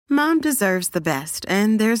Mom deserves the best,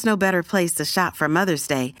 and there's no better place to shop for Mother's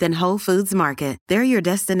Day than Whole Foods Market. They're your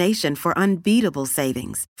destination for unbeatable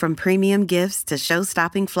savings, from premium gifts to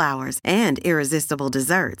show-stopping flowers and irresistible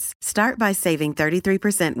desserts. Start by saving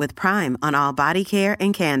 33% with Prime on all body care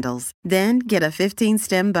and candles. Then get a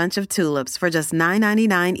 15-stem bunch of tulips for just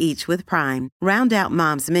 $9.99 each with Prime. Round out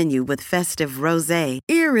Mom's menu with festive rosé,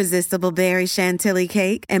 irresistible berry chantilly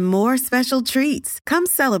cake, and more special treats. Come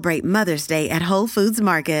celebrate Mother's Day at Whole Foods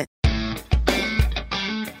Market.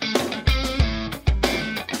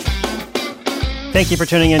 Thank you for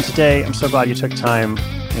tuning in today. I'm so glad you took time.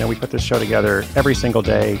 We put this show together every single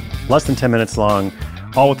day, less than 10 minutes long,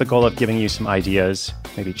 all with the goal of giving you some ideas,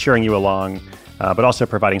 maybe cheering you along, but also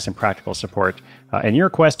providing some practical support in your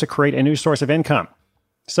quest to create a new source of income.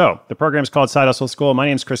 So the program is called Side Hustle School. My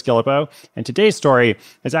name is Chris Gillibo, and today's story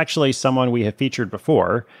is actually someone we have featured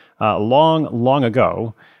before, long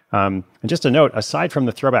ago. And just a note, aside from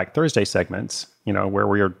the Throwback Thursday segments, where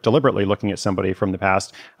we are deliberately looking at somebody from the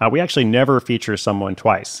past, we actually never feature someone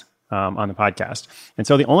twice on the podcast. And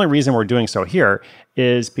so the only reason we're doing so here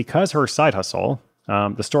is because her side hustle,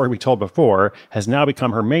 the story we told before, has now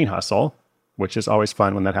become her main hustle, which is always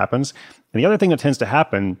fun when that happens. And the other thing that tends to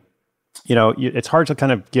happen, it's hard to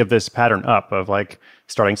kind of give this pattern up of like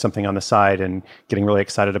starting something on the side and getting really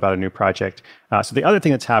excited about a new project. So the other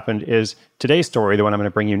thing that's happened is today's story, the one I'm going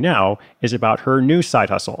to bring you now, is about her new side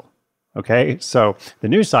hustle. Okay, so the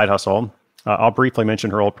new side hustle, I'll briefly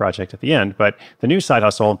mention her old project at the end, but the new side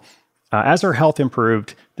hustle, as her health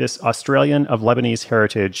improved, this Australian of Lebanese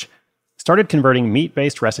heritage started converting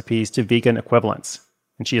meat-based recipes to vegan equivalents.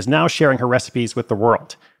 And she is now sharing her recipes with the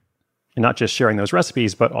world. And not just sharing those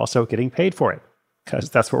recipes, but also getting paid for it, because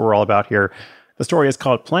that's what we're all about here. The story is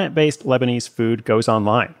called Plant-Based Lebanese Food Goes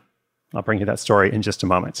Online. I'll bring you that story in just a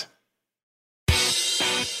moment.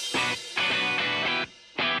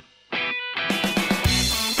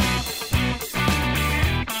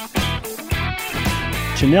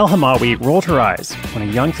 Janelle Hamawi rolled her eyes when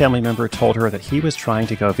a young family member told her that he was trying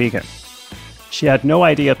to go vegan. She had no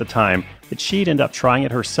idea at the time that she'd end up trying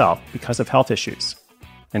it herself because of health issues.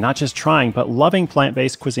 And not just trying, but loving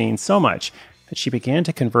plant-based cuisine so much that she began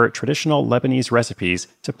to convert traditional Lebanese recipes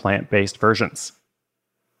to plant-based versions.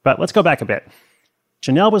 But let's go back a bit.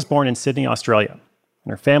 Janelle was born in Sydney, Australia,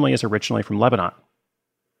 and her family is originally from Lebanon.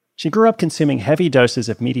 She grew up consuming heavy doses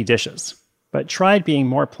of meaty dishes, but tried being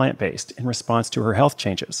more plant-based in response to her health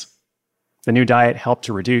changes. The new diet helped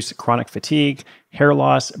to reduce chronic fatigue, hair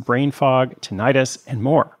loss, brain fog, tinnitus, and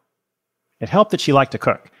more. It helped that she liked to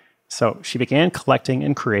cook, so she began collecting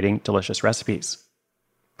and creating delicious recipes.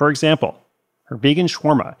 For example, her vegan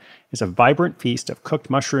shawarma is a vibrant feast of cooked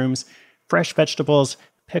mushrooms, fresh vegetables,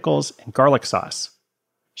 pickles, and garlic sauce.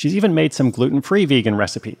 She's even made some gluten-free vegan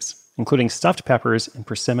recipes, including stuffed peppers and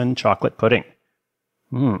persimmon chocolate pudding.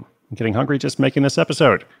 I'm getting hungry just making this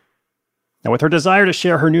episode. Now, with her desire to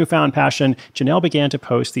share her newfound passion, Janelle began to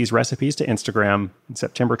post these recipes to Instagram in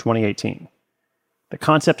September 2018. The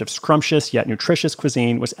concept of scrumptious yet nutritious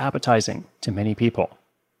cuisine was appetizing to many people.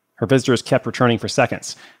 Her visitors kept returning for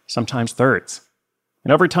seconds, sometimes thirds.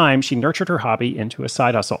 And over time, she nurtured her hobby into a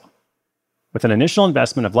side hustle. With an initial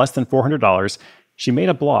investment of less than $400, she made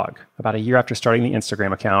a blog about a year after starting the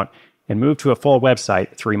Instagram account and moved to a full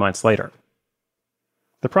website 3 months later.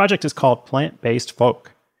 The project is called Plant-Based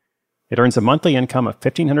Folk. It earns a monthly income of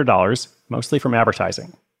 $1,500, mostly from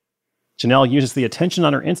advertising. Janelle uses the attention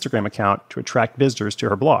on her Instagram account to attract visitors to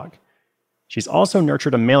her blog. She's also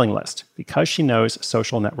nurtured a mailing list because she knows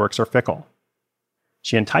social networks are fickle.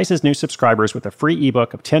 She entices new subscribers with a free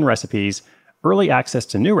ebook of 10 recipes, early access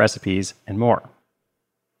to new recipes, and more.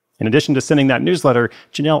 In addition to sending that newsletter,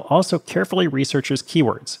 Janelle also carefully researches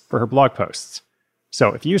keywords for her blog posts. So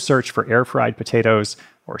if you search for air-fried potatoes,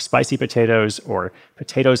 or spicy potatoes, or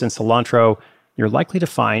potatoes and cilantro, you're likely to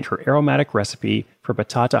find her aromatic recipe for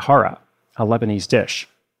batata hara, a Lebanese dish.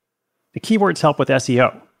 The keywords help with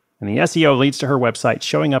SEO, and the SEO leads to her website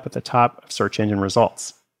showing up at the top of search engine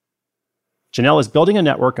results. Janelle is building a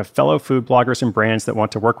network of fellow food bloggers and brands that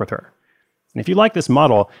want to work with her. And if you like this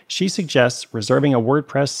model, she suggests reserving a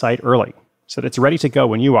WordPress site early, so that it's ready to go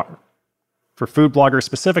when you are. For food bloggers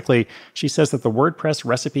specifically, she says that the WordPress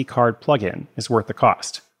recipe card plugin is worth the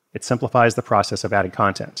cost. It simplifies the process of adding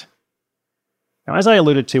content. Now, as I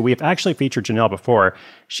alluded to, we have actually featured Janelle before.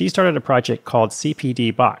 She started a project called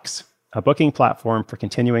CPD Box, a booking platform for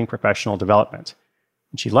continuing professional development.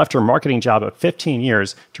 And she left her marketing job of 15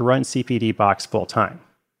 years to run CPD Box full-time.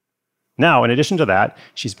 Now, in addition to that,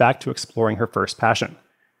 she's back to exploring her first passion.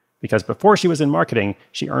 Because before she was in marketing,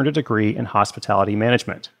 she earned a degree in hospitality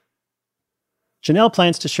management. Janelle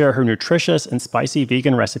plans to share her nutritious and spicy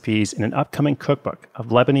vegan recipes in an upcoming cookbook of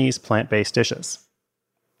Lebanese plant-based dishes.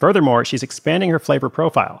 Furthermore, she's expanding her flavor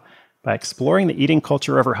profile by exploring the eating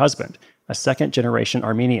culture of her husband, a second-generation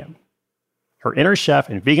Armenian. Her inner chef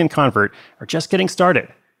and vegan convert are just getting started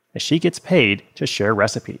as she gets paid to share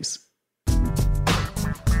recipes.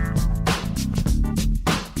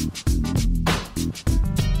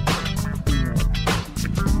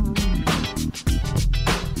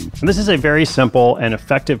 And this is a very simple and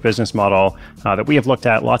effective business model that we have looked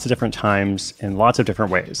at lots of different times in lots of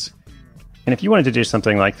different ways. And if you wanted to do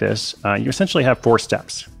something like this, you essentially have 4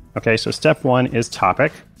 steps. Okay, so step 1 is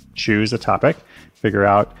topic. Choose a topic. Figure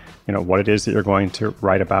out, what it is that you're going to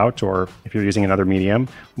write about, or if you're using another medium,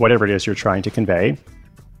 whatever it is you're trying to convey.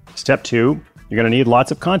 Step 2, you're going to need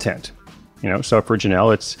lots of content. So for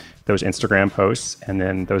Janelle, it's those Instagram posts and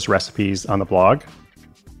then those recipes on the blog.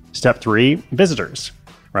 Step 3, visitors,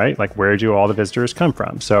 right? Like, where do all the visitors come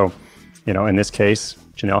from? So, in this case,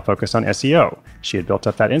 Janelle focused on SEO. She had built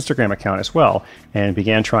up that Instagram account as well and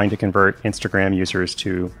began trying to convert Instagram users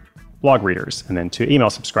to blog readers and then to email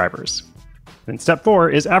subscribers. And step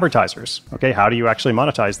 4 is advertisers. Okay, how do you actually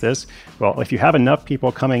monetize this? Well, if you have enough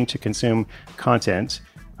people coming to consume content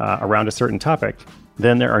around a certain topic,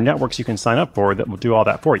 then there are networks you can sign up for that will do all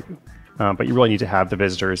that for you. But you really need to have the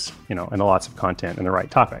visitors, and lots of content and the right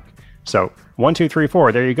topic. So 1, 2, 3,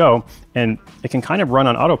 4, there you go. And it can kind of run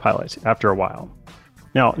on autopilot after a while.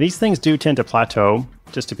 Now, these things do tend to plateau,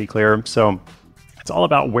 just to be clear. So it's all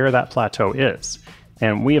about where that plateau is.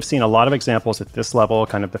 And we have seen a lot of examples at this level,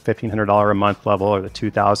 kind of the $1,500 a month level or the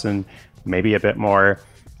 $2,000, maybe a bit more.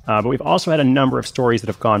 But we've also had a number of stories that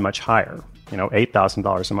have gone much higher,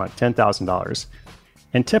 $8,000 a month, $10,000.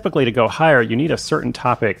 And typically to go higher, you need a certain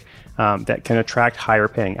topic that can attract higher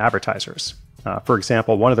paying advertisers. For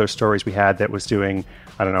example, one of those stories we had that was doing,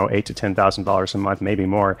 $8,000 to $10,000 a month, maybe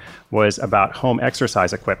more, was about home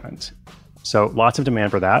exercise equipment. So lots of demand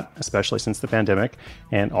for that, especially since the pandemic.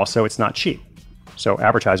 And also it's not cheap. So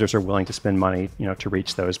advertisers are willing to spend money, to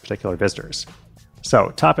reach those particular visitors.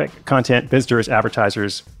 So topic, content, visitors,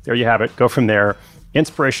 advertisers, there you have it. Go from there.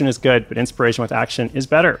 Inspiration is good, but inspiration with action is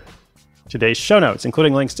better. Today's show notes,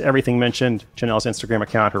 including links to everything mentioned, Janelle's Instagram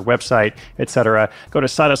account, her website, etc. Go to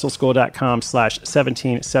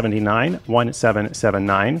sidehustleschool.com/1779,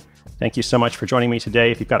 1779. Thank you so much for joining me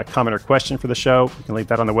today. If you've got a comment or question for the show, you can leave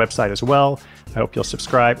that on the website as well. I hope you'll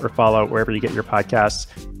subscribe or follow wherever you get your podcasts.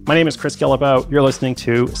 My name is Chris Guillebeau. You're listening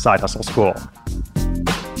to Side Hustle School.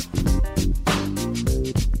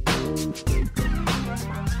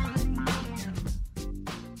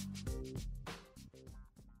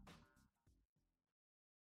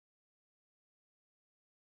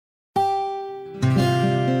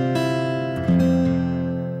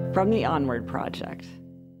 From the Onward Project.